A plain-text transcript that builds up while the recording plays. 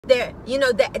you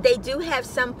know, that they do have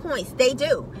some points. They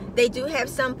do have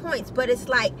some points, but it's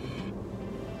like,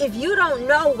 if you don't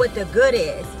know what the good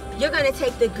is, you're going to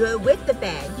take the good with the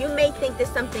bad. You may think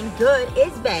that something good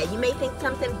is bad. You may think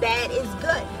something bad is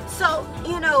good. So,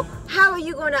 you know, how are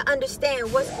you going to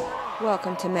understand what's going on?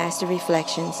 Welcome to Master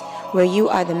Reflections, where you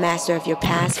are the master of your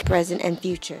past, present, and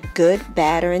future, good,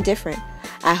 bad, or indifferent.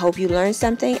 I hope you learned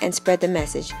something and spread the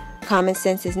message. Common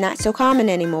sense is not so common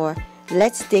anymore.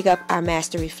 Let's dig up our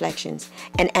master reflections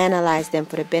and analyze them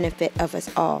for the benefit of us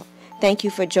all. Thank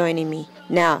you for joining me.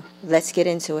 Now, let's get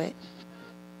into it.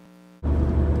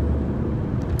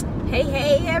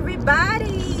 Hey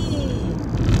everybody!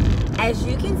 As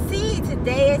you can see,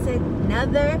 today is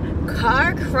another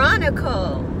car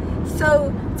chronicle.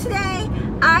 So today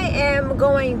I am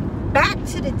going back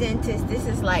to the dentist. This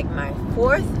is like my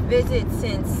 4th visit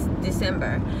since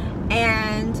December,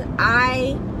 and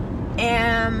I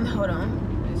am, hold on,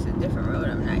 this is a different road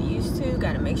I'm not used to.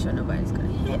 Gotta make sure nobody's gonna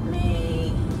hit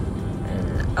me.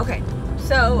 And, okay,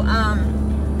 so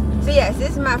yes,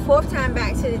 this is my 4th time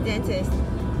back to the dentist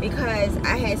because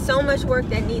I had so much work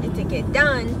that needed to get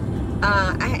done.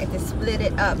 I had to split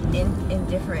it up in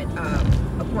different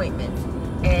appointments,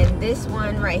 and this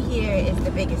one right here is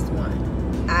the biggest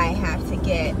one. I have to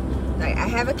get, like, I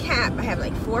have a cap. I have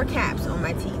like 4 caps on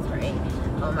my teeth, right,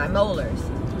 on my molars,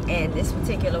 and this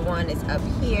particular one is up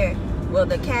here. Well,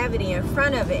 the cavity in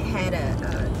front of it had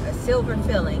a silver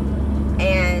filling,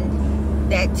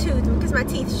 and that tooth, because my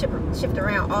teeth shift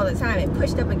around all the time, it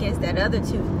pushed up against that other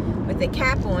tooth with the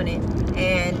cap on it,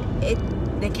 and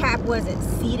the cap wasn't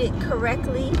seated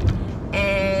correctly,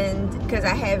 and because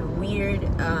I have weird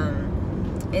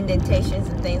indentations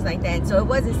and things like that, so it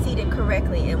wasn't seated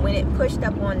correctly, and when it pushed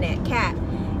up on that cap,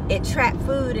 it trapped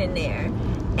food in there,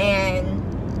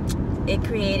 and it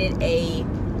created a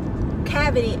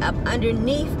cavity up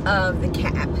underneath of the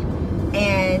cap.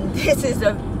 And this is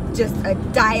just a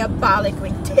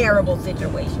diabolically terrible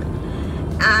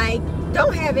situation. I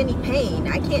don't have any pain.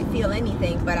 I can't feel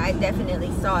anything, but I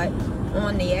definitely saw it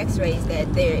on the x-rays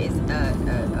that there is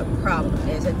a problem.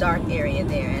 There's a dark area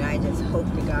there, and I just hope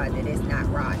to God that it's not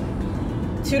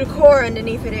rotten to the core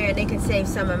underneath of there, and they can save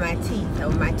some of my teeth or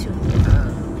my tooth.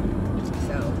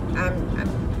 So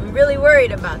I'm really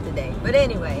worried about today. But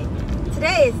anyway,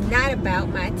 today is not about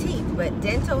my teeth, but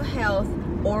dental health,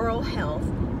 oral health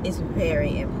is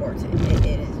very important.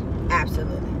 It is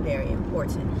absolutely very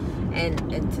important, and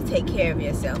to take care of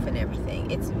yourself and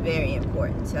everything, it's very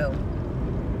important. So,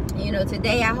 you know,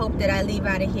 today I hope that I leave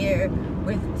out of here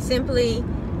with simply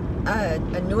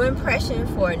a new impression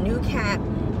for a new cap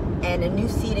and a new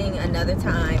seating another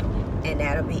time, and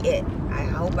that'll be it. I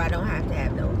hope I don't have to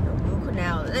have no root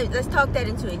canal. Let's talk that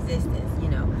into existence, you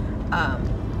know,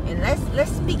 and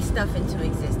let's speak stuff into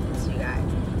existence, you guys.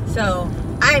 So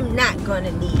I'm not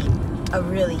gonna need a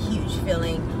really huge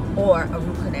filling or a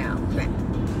root canal.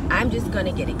 I'm just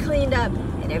gonna get it cleaned up,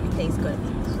 and everything's gonna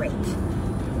be great.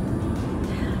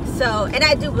 So, and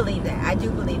I do believe that. I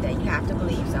do believe that. You have to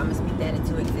believe. So I'm gonna speak that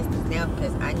into existence now,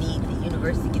 because I need the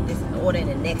universe to get this in order in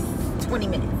the next 20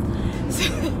 minutes.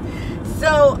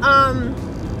 So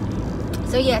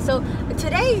yeah. So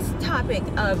today's topic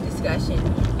of discussion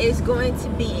is going to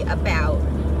be about,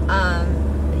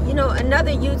 you know,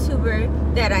 another YouTuber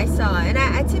that I saw, and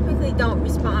I typically don't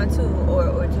respond to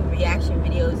or do reaction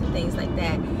videos and things like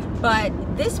that, but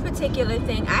this particular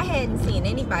thing I hadn't seen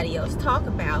anybody else talk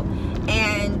about,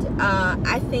 and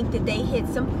I think that they hit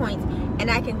some points, and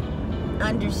I can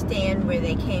understand where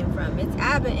they came from. It's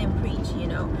Abba and Preach. You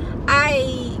know,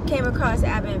 I came across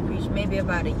Abba and Preach maybe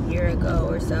about a year ago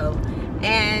or so,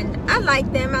 and I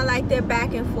like them. I like their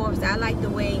back and forths. I like the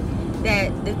way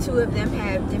that the two of them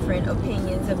have different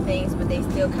opinions of things, but they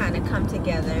still kind of come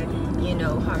together, you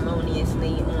know,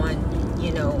 harmoniously on,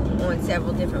 you know, on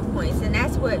several different points. And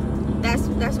that's what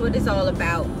it's all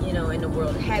about, you know, in the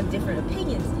world, have different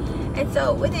opinions. And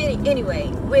so with anyway,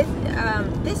 with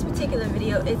this particular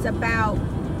video, it's about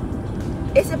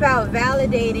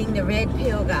validating the red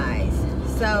pill guys.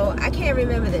 So I can't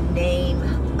remember the name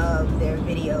of their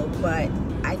video, but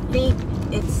I think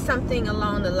it's something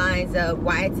along the lines of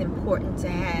why it's important to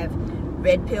have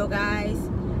red pill guys.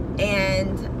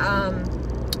 And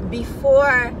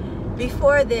before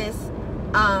this,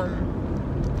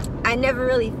 I never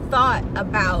really thought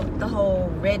about the whole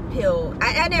red pill.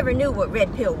 I never knew what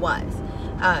red pill was,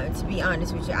 to be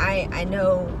honest with you. I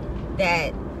know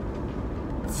that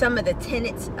some of the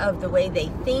tenets of the way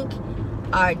they think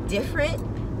are different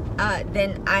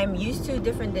than I'm used to,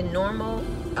 different than normal,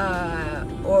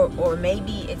 or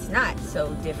maybe it's not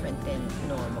so different than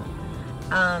normal.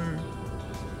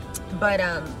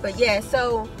 But yeah,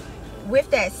 so with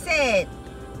that said,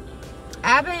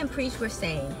 Abba and Preach were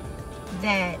saying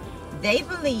that they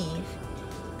believe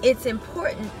it's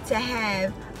important to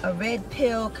have a red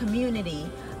pill community,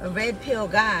 a red pill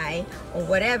guy, or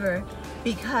whatever,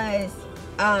 because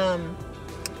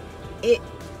it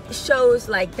shows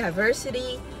like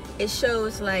diversity. It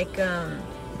shows like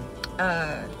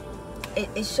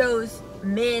it shows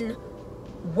men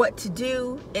what to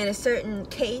do in a certain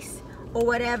case or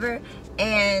whatever.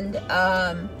 And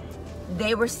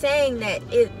they were saying that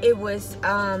it was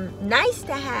nice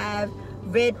to have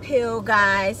red pill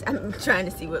guys. I'm trying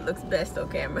to see what looks best on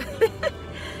camera.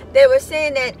 They were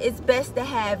saying that it's best to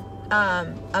have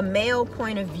a male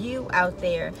point of view out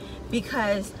there,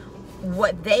 because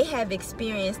what they have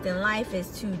experienced in life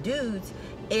as two dudes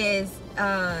is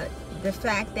the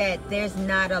fact that there's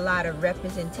not a lot of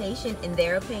representation, in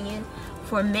their opinion,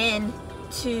 for men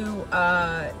to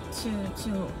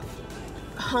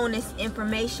hone this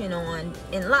information on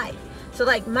in life. So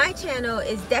like, my channel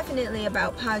is definitely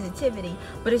about positivity,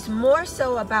 but it's more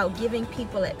so about giving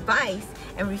people advice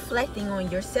and reflecting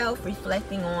on yourself,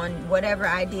 reflecting on whatever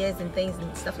ideas and things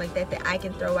and stuff like that that I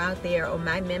can throw out there, or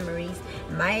my memories,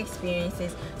 my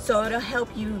experiences, so it'll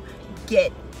help you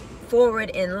get forward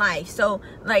in life. So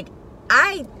like,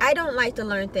 I don't like to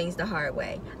learn things the hard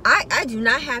way. I do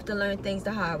not have to learn things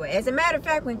the hard way. As a matter of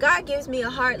fact, when God gives me a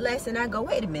hard lesson, I go,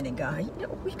 wait a minute, God, you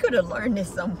know, we could have learned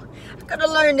this somewhere. I could have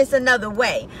learned this another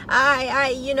way.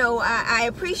 I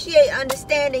appreciate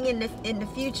understanding in the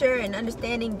future and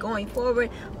understanding going forward,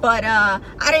 but I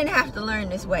didn't have to learn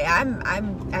this way.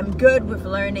 I'm good with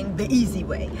learning the easy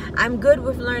way. I'm good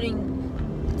with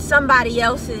learning somebody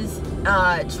else's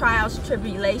trials,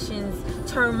 tribulations,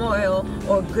 turmoil,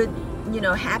 or good,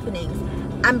 happenings.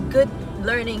 I'm good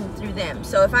learning through them.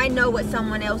 So if I know what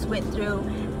someone else went through,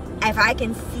 if I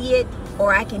can see it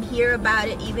or I can hear about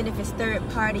it, even if it's third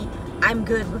party, I'm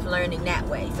good with learning that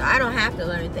way. So I don't have to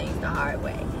learn things the hard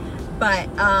way. But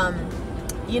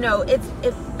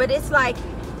it's like,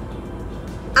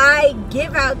 I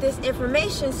give out this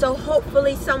information so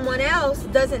hopefully someone else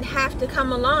doesn't have to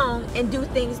come along and do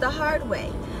things the hard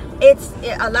way.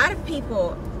 A lot of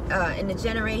people in the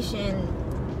generation,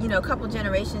 a couple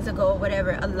generations ago or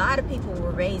whatever, a lot of people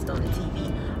were raised on the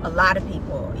TV. A lot of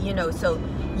people, so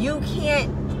you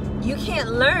can't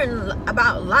learn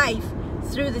about life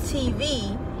through the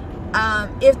TV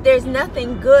if there's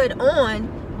nothing good on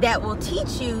that will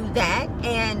teach you that.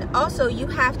 And also, you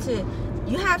have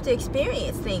to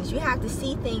experience things. You have to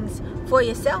see things for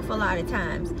yourself a lot of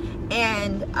times.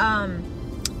 And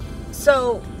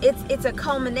so it's a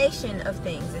culmination of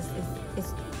things. It's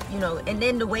and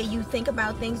then the way you think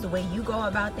about things, the way you go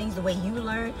about things, the way you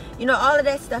learn, all of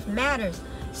that stuff matters.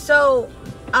 So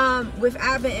with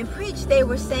Abba and Preach, they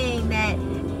were saying that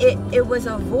it was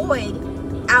a void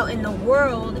out in the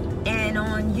world and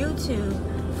on YouTube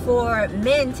for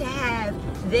men to have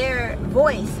their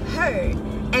voice heard.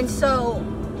 And so,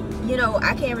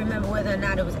 I can't remember whether or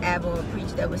not it was Abba or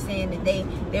Preach that was saying that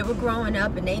they were growing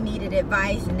up and they needed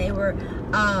advice, and they were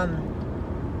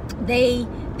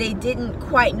they didn't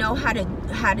quite know how to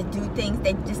do things.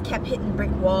 They just kept hitting brick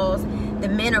walls. The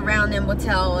men around them would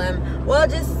tell them, well,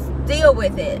 just deal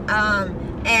with it.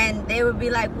 And they would be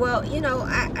like, well,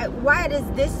 why does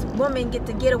this woman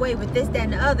get away with this, that,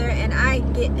 and the other, and I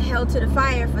get held to the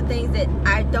fire for things that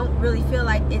I don't really feel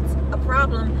like it's a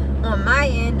problem on my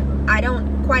end. I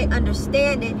don't quite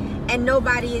understand it, and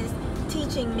nobody is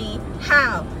teaching me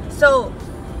how. So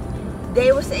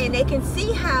they were saying they can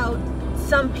see how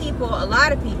some people, a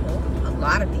lot of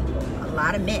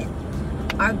men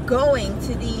are going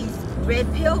to these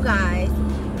red pill guys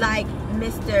like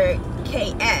Mr.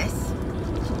 KS,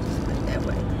 that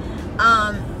way,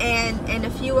 and a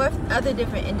few other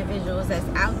different individuals that's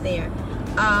out there,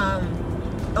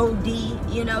 OD,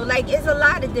 like, it's a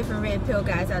lot of different red pill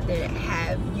guys out there that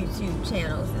have YouTube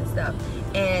channels and stuff,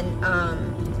 and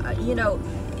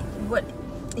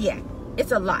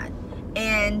it's a lot.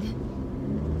 And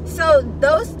so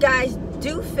those guys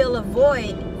do fill a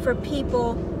void for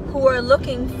people who are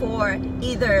looking for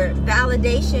either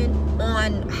validation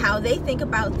on how they think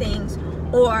about things,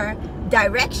 or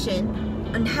direction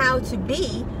on how to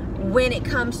be when it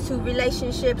comes to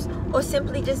relationships, or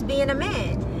simply just being a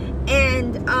man.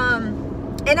 And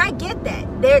I get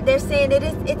that. They're saying that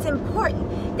it's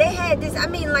important. They had this,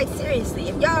 like, seriously,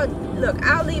 if y'all look,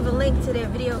 I'll leave a link to their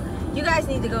video. You guys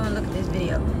need to go and look at this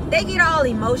video. They get all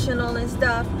emotional and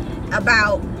stuff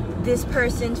about this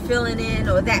person filling in,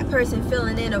 or that person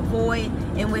filling in a void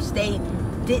in which they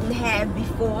didn't have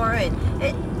before. And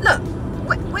look,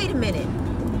 wait a minute.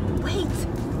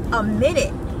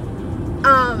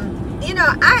 you know,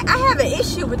 I have an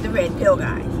issue with the red pill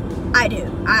guys. I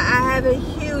do. I have a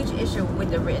huge issue with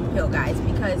the red pill guys,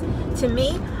 because to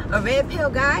me, a red pill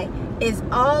guy is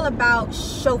all about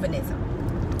chauvinism.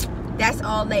 That's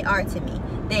all they are to me.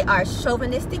 They are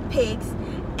chauvinistic pigs,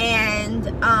 and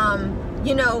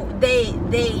you know,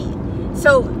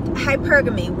 so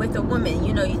hypergamy with a woman,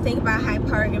 you know, you think about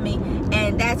hypergamy,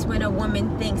 and that's when a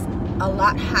woman thinks a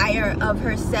lot higher of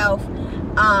herself,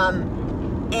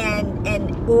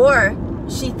 or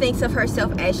she thinks of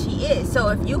herself as she is. So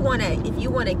if you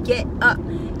wanna get up,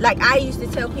 like I used to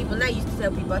tell people, I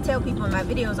tell people in my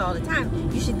videos all the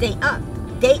time, you should date up.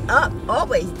 Date up,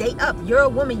 always date up. You're a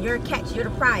woman, you're a catch, you're the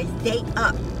prize. Date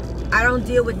up. I don't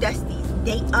deal with dusties.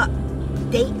 Date up.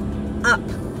 Date up.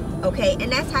 Okay,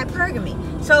 and that's hypergamy.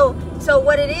 So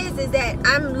what it is that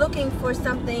I'm looking for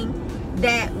something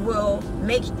that will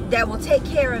take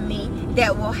care of me,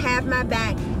 that will have my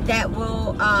back, that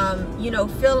will you know,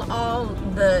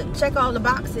 check all the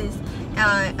boxes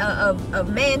of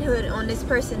manhood on this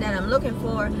person that I'm looking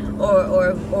for,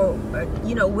 or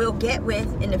you know, will get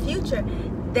with in the future,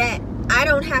 that I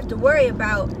don't have to worry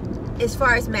about as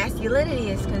far as masculinity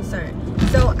is concerned.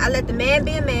 So I let the man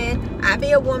be a man, I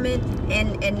be a woman,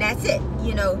 and that's it,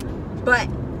 you know. But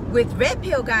with red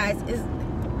pill guys, it's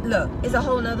a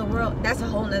whole nother world. That's a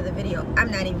whole nother video.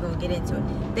 I'm not even gonna get into it.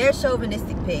 They're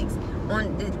chauvinistic pigs.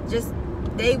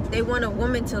 They want a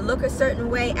woman to look a certain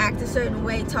way, act a certain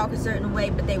way, talk a certain way,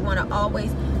 but they want to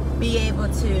always be able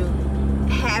to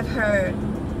have her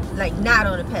like not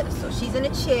on a pedestal. She's in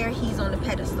a chair, he's on a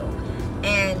pedestal.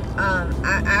 And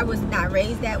I was not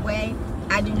raised that way.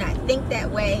 I do not think that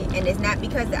way, and it's not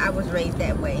because I was raised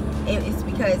that way. It's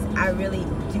because I really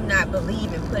do not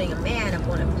believe in putting a man up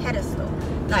on a pedestal.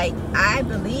 Like, I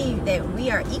believe that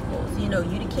we are equals. You know,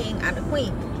 you the king, I'm the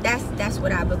queen. That's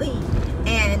what I believe.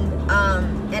 And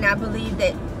I believe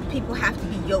that people have to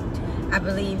be yoked. I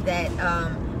believe that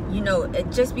you know,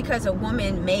 just because a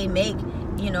woman may make,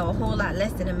 you know, a whole lot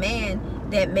less than a man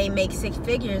that may make 6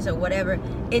 figures or whatever,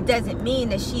 it doesn't mean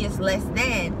that she is less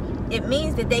than. It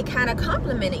means that they kind of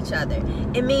complement each other.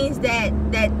 It means that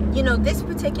you know, this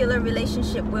particular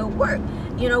relationship will work.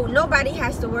 You know, nobody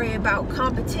has to worry about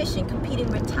competition, competing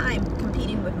with time,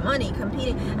 competing with money,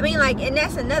 competing. I mean, like, and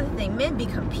that's another thing. Men be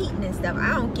competing and stuff.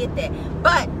 I don't get that.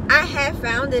 But I have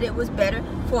found that it was better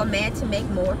for a man to make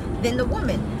more than the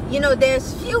woman. You know,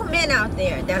 there's few men out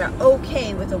there that are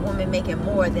okay with a woman making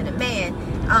more than a man,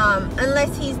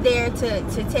 unless he's there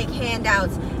to take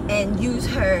handouts and use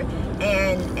her,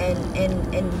 and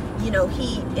you know,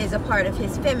 he is a part of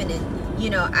his feminine. You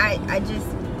know,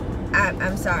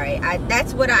 I'm sorry,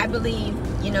 that's what I believe.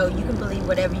 You know, you can believe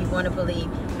whatever you want to believe,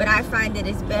 but I find that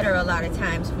it's better a lot of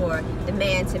times for the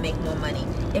man to make more money.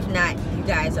 If not, you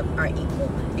guys are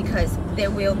equal, because there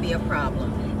will be a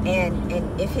problem. And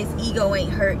if his ego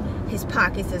ain't hurt, his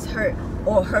pockets is hurt,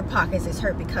 or her pockets is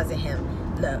hurt because of him.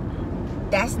 Look,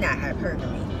 that's not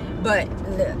hypergamy. But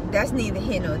look, that's neither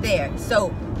here nor there.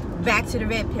 So back to the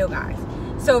red pill guys.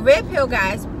 So red pill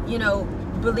guys, you know,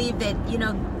 believe that, you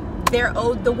know, they're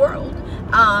owed the world.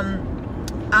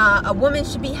 A woman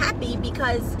should be happy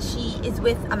because she is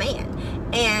with a man.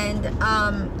 And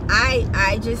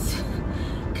I just,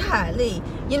 golly,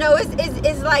 you know,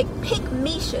 it's like pink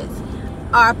Mishas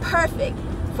are perfect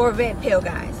for red pill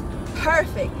guys.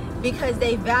 Perfect, because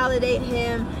they validate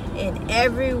him in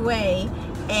every way,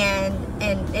 and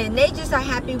they just are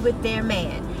happy with their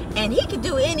man, and he can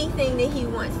do anything that he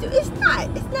wants to. It's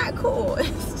not cool.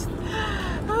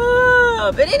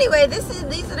 But anyway,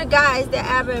 these are the guys that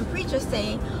Abba and Preacher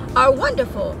saying are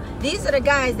wonderful. These are the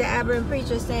guys that Abba and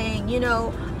Preacher saying, you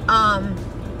know,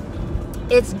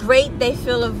 it's great they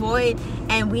fill a void,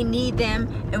 and we need them,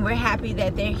 and we're happy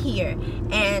that they're here.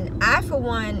 And I, for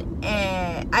one,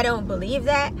 I don't believe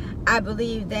that. I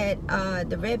believe that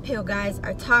the red pill guys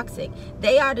are toxic.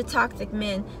 They are the toxic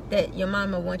men that your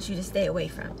mama wants you to stay away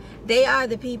from. They are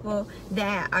the people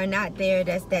that are not there,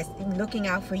 that's looking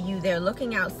out for you. They're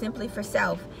looking out simply for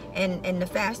self. And the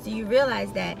faster you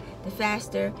realize that, the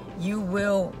faster you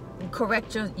will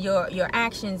correct your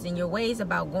actions and your ways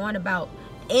about going about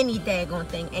any daggone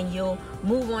thing, and you'll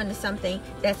move on to something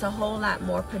that's a whole lot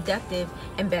more productive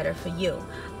and better for you.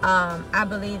 I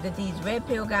believe that these red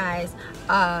pill guys,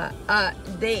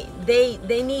 they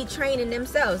need training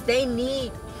themselves.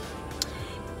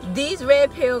 These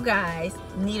red pill guys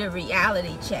need a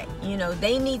reality check. You know,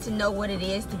 they need to know what it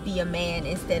is to be a man,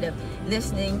 instead of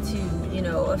listening to, you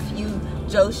know, a few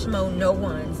Joe Schmo no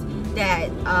ones that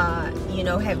you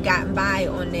know, have gotten by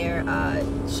on their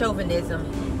chauvinism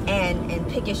and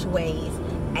pickish ways,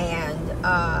 and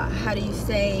how do you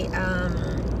say,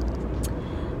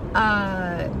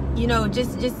 you know,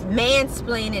 just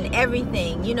mansplaining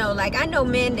everything. You know, like, I know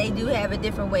men, they do have a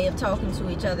different way of talking to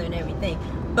each other and everything,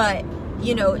 but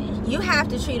you know, you have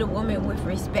to treat a woman with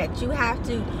respect. You have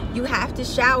to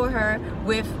shower her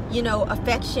with, you know,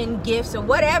 affection, gifts, or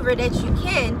whatever that you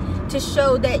can, to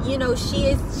show that, you know,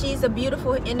 she's a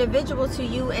beautiful individual to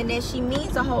you, and that she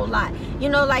means a whole lot. You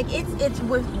know, like, it's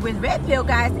with red pill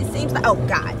guys, it seems like, oh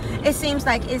God, it seems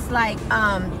like it's like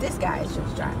this guy is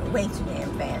just driving way too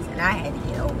damn fast, and I had to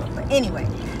get over. But anyway,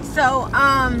 so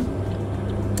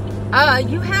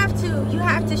you have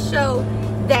to show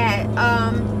that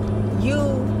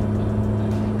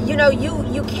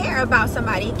you care about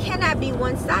somebody. It cannot be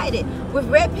one-sided. With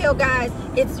red pill guys,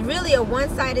 it's really a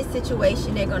one-sided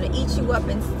situation. They're going to eat you up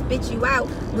and spit you out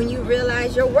when you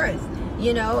realize your worth.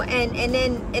 You know, and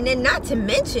then not to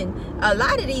mention, a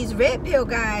lot of these red pill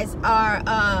guys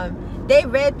are they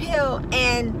red pill,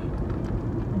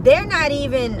 and they're not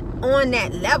even on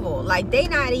that level. Like, they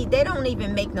don't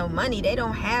even make no money. They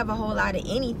don't have a whole lot of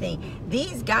anything.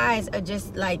 These guys are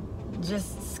just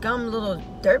scum little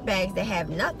dirtbags that have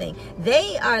nothing.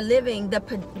 They are living the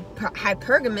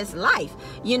hypergamous life.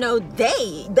 You know,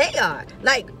 they are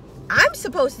like, I'm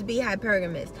supposed to be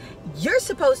hypergamous. You're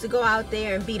supposed to go out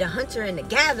there and be the hunter and the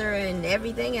gatherer and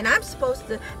everything, and I'm supposed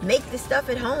to make the stuff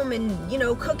at home and, you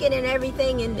know, cook it and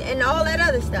everything and all that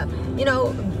other stuff. You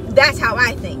know, that's how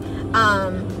I think.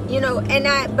 You know, and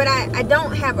I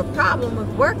don't have a problem with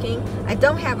working. I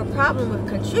don't have a problem with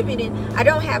contributing. I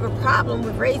don't have a problem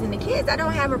with raising the kids. I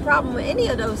don't have a problem with any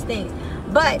of those things.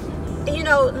 But, you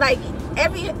know, like,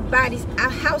 everybody's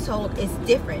household is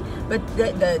different. But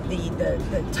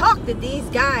the talk that these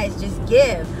guys just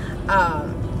give,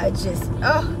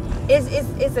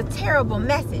 is a terrible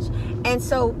message. And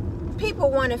so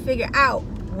people want to figure out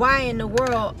why in the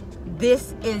world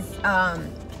this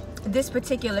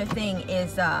particular thing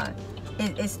is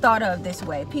thought of this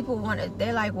way. People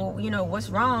they're like, well, you know, what's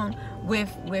wrong with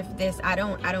this? I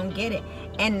don't get it.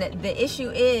 And the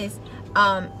issue is,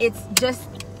 it's just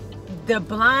the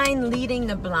blind leading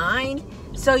the blind.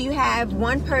 So you have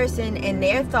one person and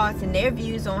their thoughts and their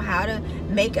views on how to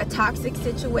make a toxic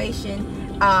situation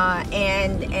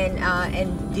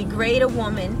and degrade a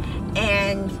woman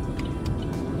and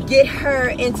get her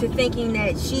into thinking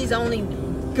that she's only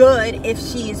good if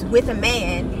she is with a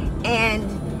man, and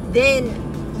then,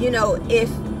 you know, if,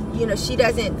 you know, she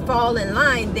doesn't fall in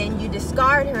line, then you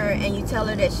discard her and you tell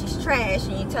her that she's trash,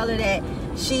 and you tell her that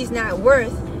she's not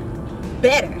worth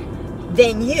better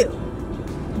than you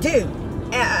do.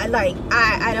 Like,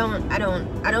 I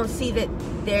don't see that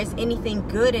there's anything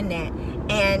good in that.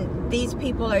 And these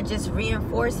people are just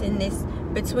reinforcing this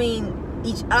between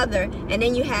each other. And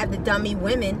then you have the dummy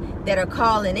women that are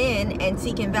calling in and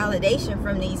seeking validation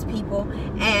from these people,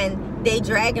 and they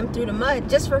drag them through the mud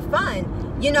just for fun.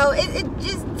 You know, it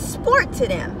just sport to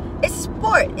them. It's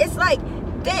sport. It's like,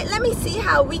 let me see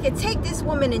how we could take this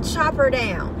woman and chop her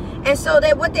down. And so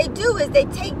that what they do is they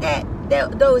take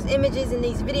those images and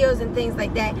these videos and things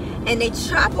like that, and they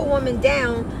chop a woman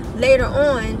down later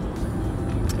on.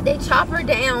 They chop her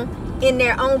down in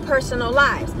their own personal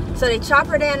lives. So they chop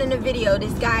her down in the video.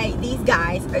 These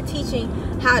guys are teaching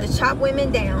how to chop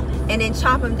women down, and then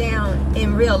chop them down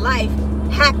in real life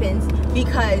happens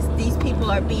because these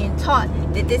people are being taught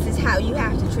that this is how you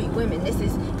have to treat women. This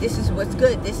is what's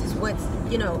good. This is what's,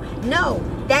 you know. No,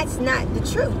 that's not the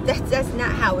truth. That's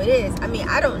not how it is. I mean,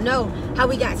 I don't know how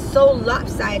we got so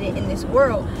lopsided in this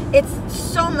world. It's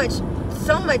so much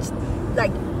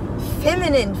like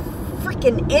feminine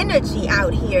freaking energy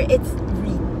out here. It's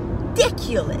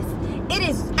ridiculous. It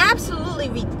is absolutely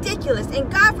ridiculous. And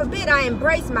God forbid I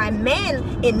embrace my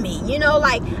man in me. You know,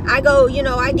 like, I go, you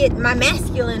know, I get my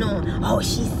masculine on. Oh,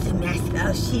 she's too masculine.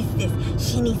 Oh, she's this.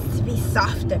 She needs to be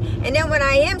softer. And then when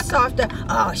I am softer,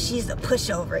 oh, she's a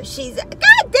pushover. She's a,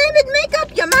 God damn it, make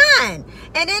up your mind.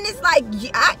 And then it's like,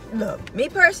 look, me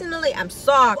personally, I'm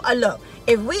sorry. Look,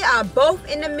 if we are both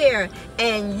in the mirror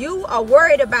and you are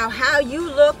worried about how you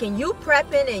look and you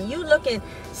prepping and you looking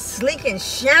sleek and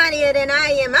shinier than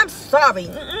I am, I'm sorry.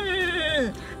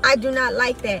 I do not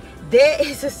like that. There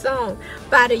is a song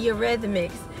by the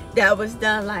Eurythmics that was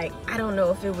done, like, I don't know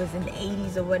if it was in the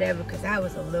 80s or whatever, because I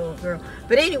was a little girl.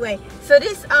 But anyway, so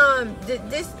this song,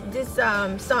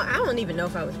 I don't even know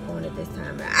if I was born at this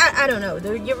time. I don't know.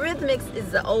 The Eurythmics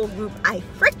is the old group. I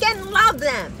freaking love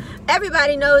them.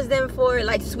 Everybody knows them for,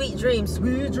 like, Sweet Dreams.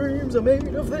 Sweet dreams are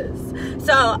made of this.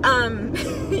 So,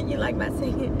 you like my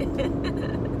singing?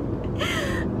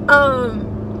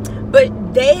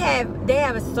 But they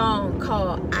have a song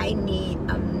called I Need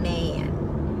a Man.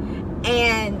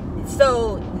 And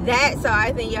so So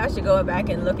I think y'all should go back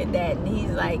and look at that. And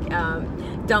he's like,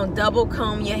 don't double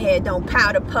comb your hair, don't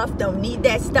powder puff, don't need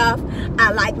that stuff.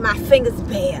 I like my fingers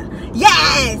bare.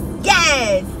 Yes,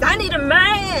 I need a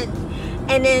man.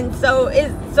 And then so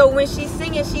when she's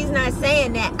singing, she's not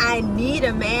saying that I need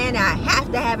a man, I have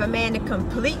to have a man to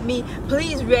complete me.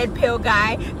 Please, red pill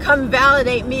guy, come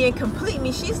validate me and complete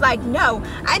me. She's like, no,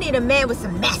 I need a man with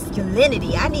some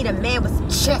masculinity. I need a man with some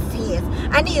chest hairs.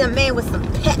 I need a man with some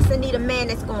pecs. I need a man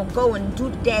that's gonna go and do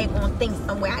the daggone thing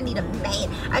somewhere. I need a man.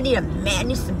 I need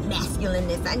some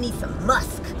masculineness. I need some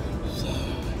musk. Yes,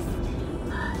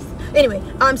 musk. Anyway,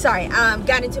 I'm sorry,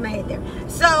 got into my head there.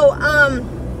 So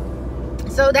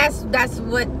that's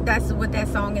what that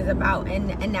song is about,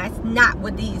 and that's not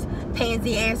what these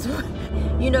pansy ass,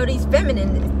 these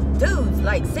feminine dudes,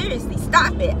 like, seriously,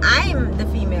 stop it. I'm the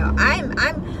female. I'm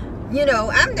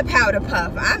the powder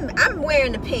puff. I'm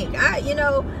wearing the pink.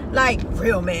 Like,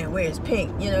 real man wears pink.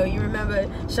 You remember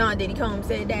Sean Diddy Combs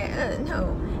said that?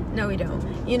 No, we don't.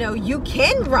 You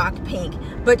can rock pink,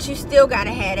 but you still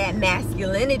gotta have that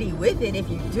masculinity with it if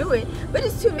you do it. But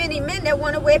it's too many men that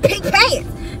want to wear pink pants.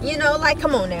 Like,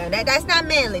 come on now, that's not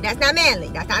manly. That's not manly.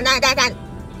 That's not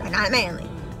manly.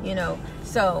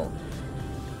 So,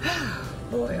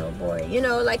 boy, oh boy.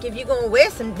 Like, if you're gonna wear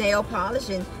some nail polish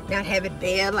and not have it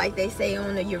bare like they say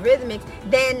on the Eurythmics,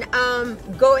 then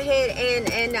go ahead and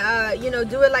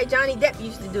do it like Johnny Depp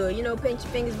used to do it. Paint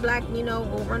your fingers black. Go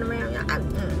run around.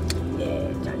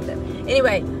 Yeah, Johnny Depp.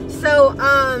 Anyway, so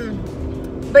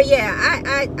but yeah,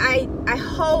 I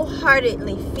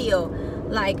wholeheartedly feel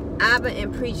like Abba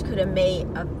and Preach could have made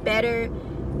a better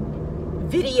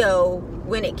video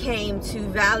when it came to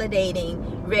validating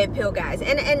red pill guys.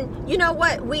 And you know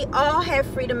what? We all have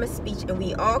freedom of speech, and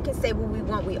we all can say what we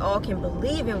want. We all can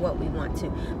believe in what we want to.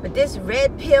 But this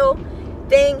red pill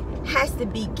thing has to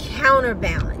be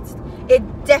counterbalanced.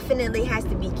 It definitely has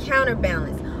to be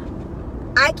counterbalanced.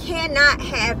 I cannot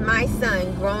have my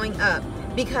son growing up,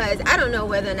 because I don't know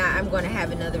whether or not I'm going to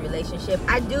have another relationship.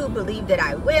 I do believe that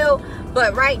I will,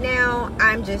 but right now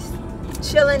I'm just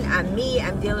chilling. I'm me.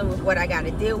 I'm dealing with what I got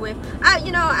to deal with.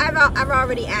 I've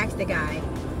already asked a guy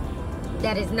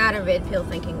that is not a red pill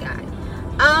thinking guy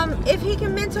if he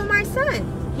can mentor my son.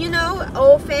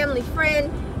 Old family friend,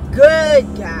 good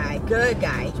guy,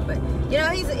 but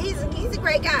he's a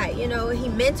great guy. He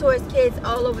mentors kids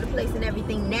all over the place and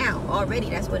everything now already.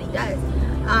 That's what he does.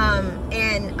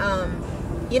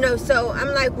 So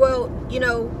I'm like, well,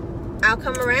 I'll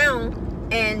come around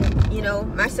and,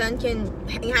 my son can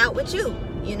hang out with you,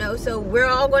 so we're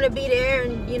all going to be there.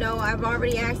 And, I've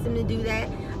already asked him to do that.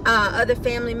 Other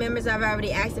family members, I've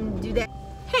already asked him to do that.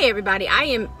 Hey everybody, I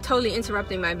am totally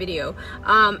interrupting my video.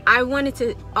 I wanted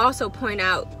to also point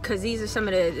out, because these are some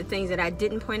of the things that I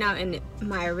didn't point out in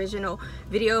my original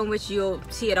video, in which you'll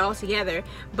see it all together.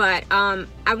 But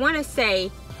I want to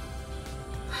say,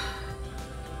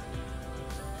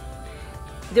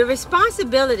 the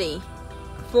responsibility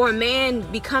for a man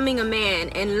becoming a man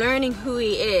and learning who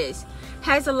he is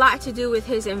has a lot to do with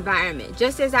his environment.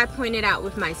 Just as I pointed out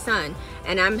with my son,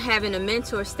 and I'm having a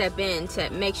mentor step in to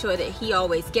make sure that he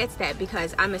always gets that,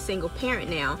 because I'm a single parent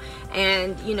now.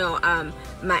 And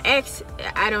my ex,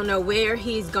 I don't know where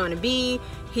he's going to be.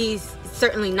 He's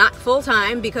certainly not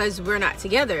full-time because we're not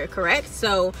together, correct?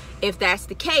 So if that's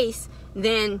the case,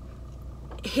 then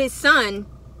his son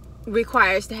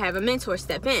requires to have a mentor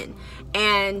step in.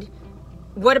 And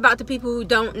what about the people who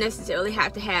don't necessarily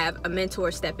have to have a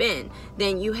mentor step in?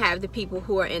 Then you have the people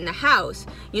who are in the house.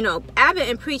 Abbott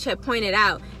and Preach had pointed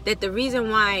out that the reason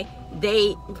why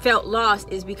they felt lost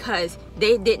is because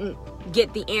they didn't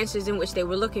get the answers in which they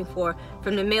were looking for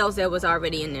from the males that was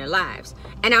already in their lives.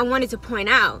 And I wanted to point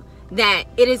out that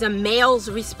it is a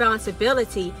male's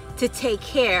responsibility to take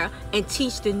care and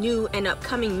teach the new and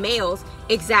upcoming males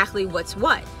exactly what's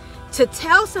what. To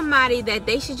tell somebody that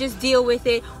they should just deal with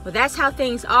it, well, that's how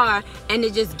things are, and to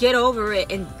just get over it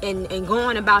and go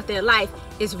on about their life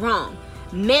is wrong.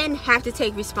 Men have to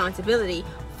take responsibility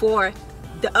for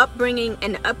the upbringing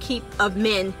and the upkeep of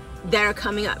men that are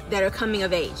coming up, that are coming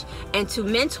of age, and to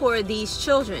mentor these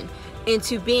children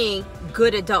into being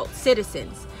good adult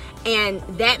citizens. And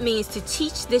that means to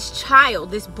teach this child,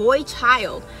 this boy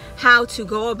child, how to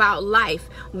go about life,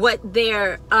 what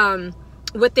their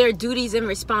duties and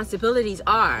responsibilities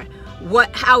are,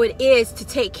 how it is to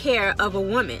take care of a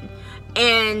woman,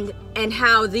 and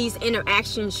how these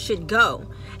interactions should go,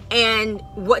 and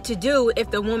what to do if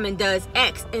the woman does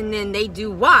X and then they do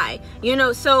Y.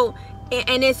 So,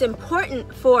 and it's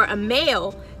important for a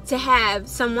male to have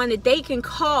someone that they can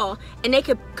call and they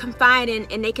can confide in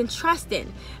and they can trust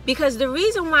in. Because the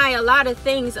reason why a lot of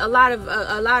things, a lot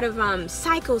of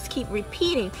cycles keep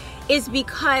repeating is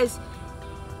because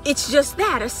it's just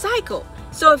that, a cycle.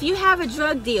 So if you have a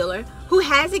drug dealer who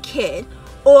has a kid,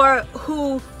 or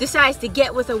who decides to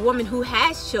get with a woman who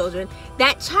has children,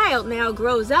 that child now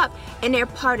grows up and they're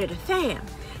part of the fam.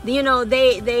 You know,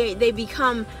 they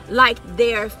become like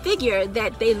their figure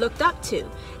that they looked up to.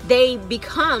 They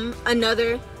become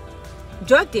another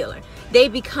drug dealer. They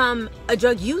become a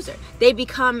drug user. They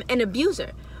become an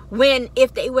abuser. When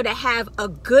if they were to have a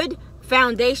good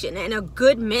foundation and a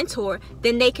good mentor,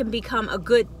 then they can become a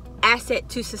good asset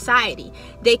to society.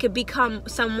 They could become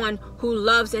someone who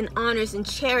loves and honors and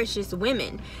cherishes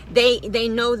women. They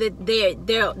know that they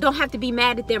don't have to be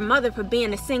mad at their mother for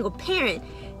being a single parent.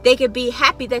 They could be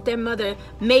happy that their mother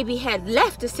maybe had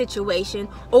left a situation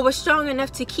or was strong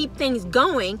enough to keep things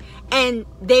going, and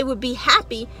they would be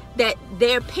happy that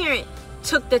their parent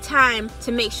took the time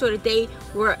to make sure that they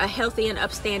were a healthy and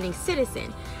upstanding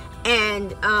citizen,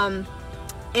 and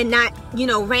not, you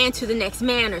know, ran to the next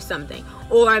man or something.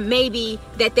 Or maybe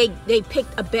that they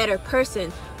picked a better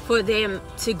person for them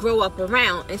to grow up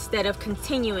around instead of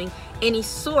continuing any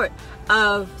sort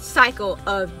of cycle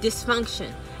of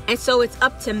dysfunction. And so it's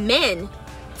up to men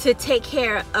to take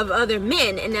care of other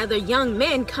men and other young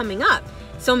men coming up.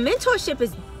 So mentorship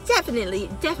is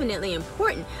definitely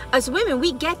important. Us women,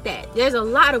 we get that. There's a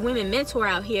lot of women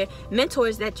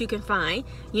mentors that you can find.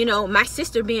 You know, my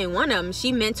sister being one of them,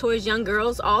 she mentors young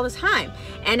girls all the time.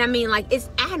 And I mean, like, it's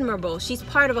admirable. She's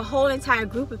part of a whole entire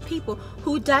group of people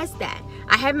who does that.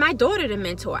 I have my daughter to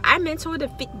mentor. I mentor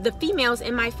the females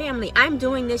in my family. I'm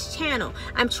doing this channel.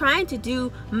 I'm trying to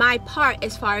do my part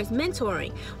as far as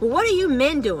mentoring. Well, what are you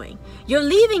men doing? You're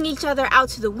leaving each other out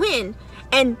to the wind.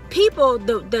 And people,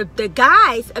 the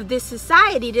guys of this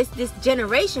society, this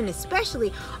generation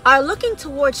especially, are looking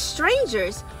towards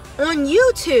strangers on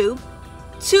YouTube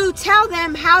to tell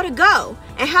them how to go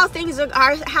and how things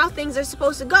are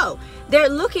supposed to go. They're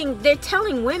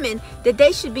telling women that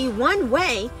they should be one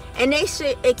way and they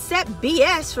should accept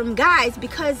BS from guys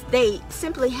because they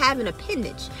simply have an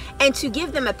appendage, and to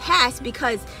give them a pass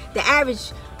because the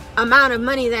average amount of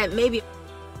money that maybe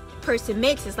a person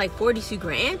makes is like 42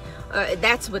 grand.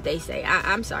 That's what they say.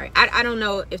 I'm sorry. I don't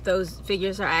know if those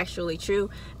figures are actually true,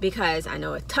 because I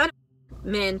know a ton of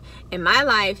men in my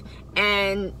life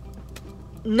and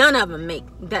none of them make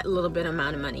that little bit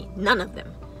amount of money. None of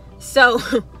them. So,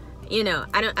 you know,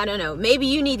 I don't know. Maybe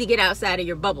you need to get outside of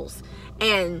your bubbles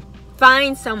and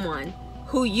find someone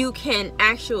who you can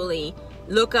actually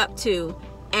look up to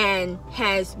and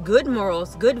has good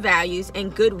morals, good values,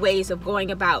 and good ways of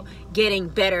going about getting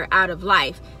better out of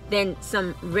life than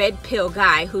some red pill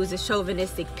guy who's a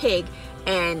chauvinistic pig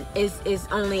and is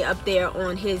only up there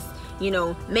on his, you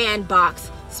know, man box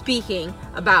speaking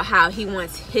about how he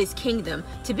wants his kingdom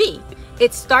to be.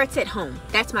 It starts at home.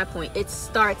 That's my point. It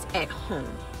starts at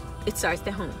home. It starts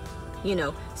at home. You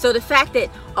know, so the fact that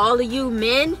all of you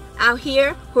men out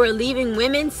here who are leaving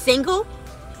women single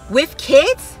with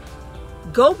kids,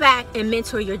 go back and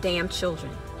mentor your damn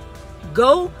children.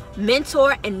 Go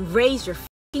mentor and raise your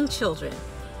fucking children.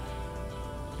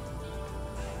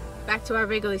 Back to our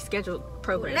regularly scheduled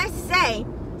program. Let's say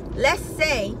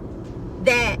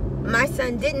that my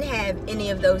son didn't have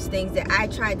any of those things that I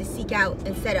tried to seek out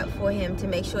and set up for him to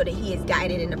make sure that he is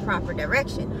guided in the proper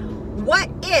direction.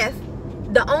 What if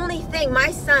the only thing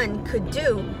my son could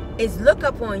do is look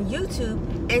up on YouTube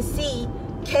and see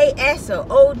KS or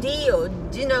OD or,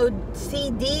 you know,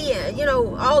 CD, you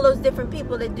know, all those different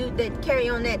people that carry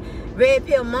on that red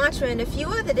pill mantra, and a few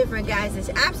other different guys? It's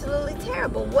absolutely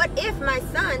terrible. What if my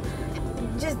son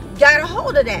just got a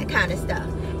hold of that kind of stuff?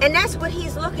 And that's what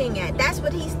he's looking at. That's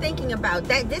what he's thinking about.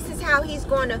 That this is how he's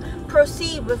going to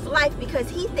proceed with life, because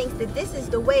he thinks that this is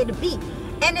the way to be.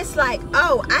 And it's like,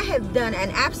 oh, I have done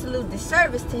an absolute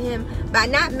disservice to him by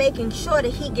not making sure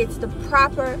that he gets the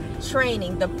proper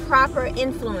training, the proper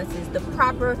influences, the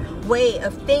proper way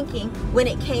of thinking when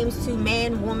it comes to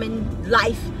man-woman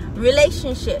life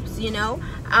relationships, you know.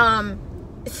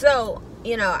 So,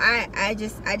 you know, I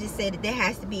just say that there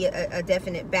has to be a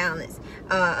definite balance.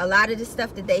 A lot of the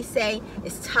stuff that they say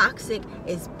is toxic,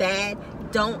 is bad.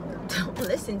 Don't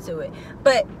listen to it.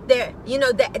 But they're, you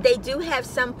know, they do have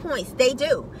some points. They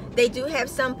do have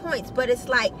some points. But it's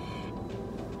like,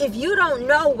 if you don't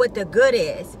know what the good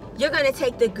is, you're going to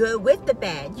take the good with the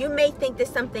bad. You may think that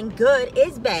something good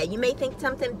is bad. You may think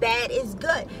something bad is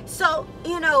good. So,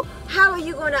 you know, how are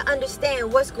you going to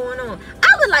understand what's going on?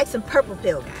 I would like some purple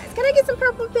pill, guys. Can I get some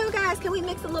purple pill, guys? Can we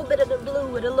mix a little bit of the blue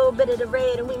with a little bit of the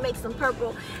red and we make some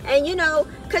purple? And you know,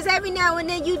 because every now and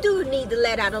then you do need to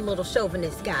let out a little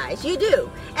chauvinist, guys. You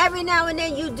do. Every now and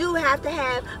then you do have to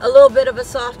have a little bit of a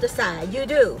softer side. You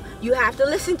do. You have to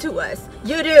listen to us.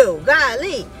 You do.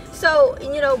 Golly. So,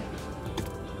 you know,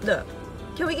 look,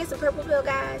 can we get some purple pill,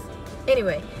 guys?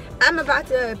 Anyway, I'm about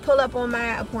to pull up on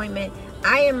my appointment.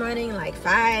 I am running like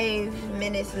 5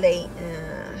 minutes late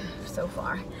so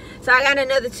far. So I got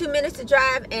another 2 minutes to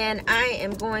drive, and I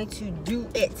am going to do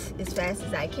it as fast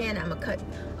as I can. I'm gonna cut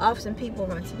off some people,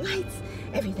 run some lights,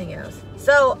 everything else.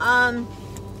 So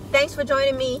thanks for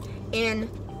joining me in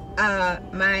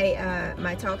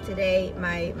my talk today,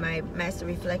 my master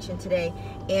reflection today,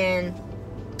 and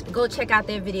go check out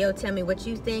their video. Tell me what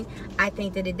you think. I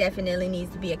think that it definitely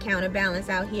needs to be a counterbalance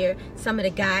out here. Some of the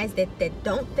guys that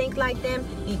don't think like them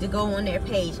need to go on their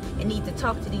page and need to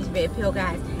talk to these red pill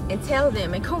guys and tell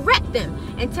them and correct them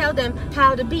and tell them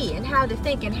how to be and how to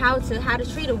think and how to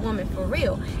treat a woman for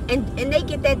real. And they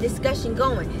get that discussion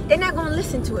going. They're not going to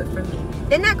listen to it from me.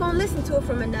 They're not going to listen to it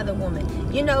from another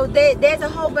woman. You know, there's a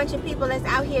whole bunch of people that's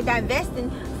out here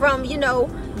divesting from, you know,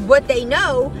 what they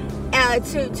know,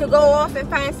 to go off and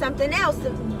find something else,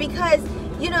 because,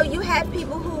 you know, you have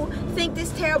people who think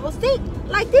this terrible thing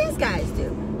like these guys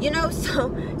do, you know. So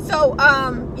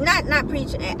not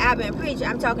preach Abba and preach.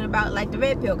 I'm talking about like the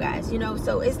red pill guys, you know.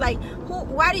 So it's like,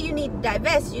 why do you need to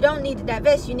divest? You don't need to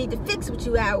divest. You need to fix what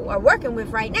you are working with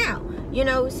right now, you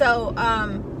know. So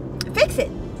fix it,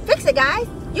 guys.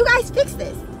 You guys fix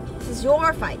this. This is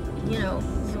your fight, you know.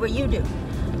 This is what you do.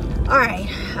 All right,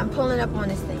 I'm pulling up on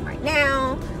this thing right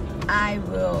now. I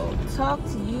will talk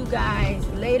to you guys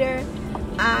later.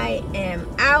 I am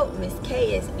out. Miss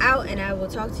K is out, and I will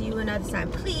talk to you another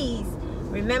time. Please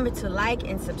remember to like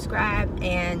and subscribe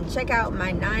and check out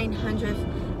my 900th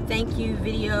thank you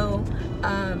video,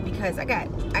 because I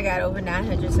got over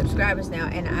 900 subscribers now,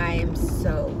 and I am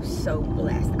so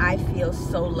blessed. I feel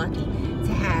so lucky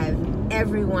to have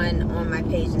everyone on my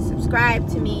page to subscribe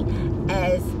to me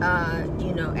as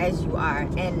you know, as you are,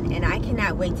 and I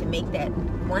cannot wait to make that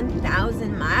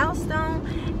 1,000 milestone.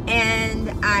 And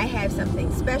I have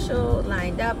something special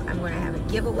lined up. I'm going to have a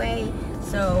giveaway,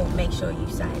 so make sure you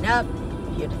sign up.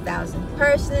 If you're the 1,000th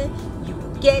person, you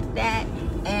will get that.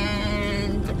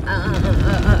 And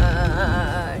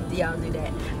y'all do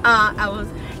that. I will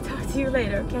talk to you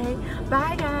later, okay?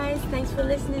 Bye, guys. Thanks for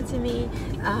listening to me.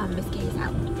 Miss K is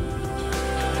out.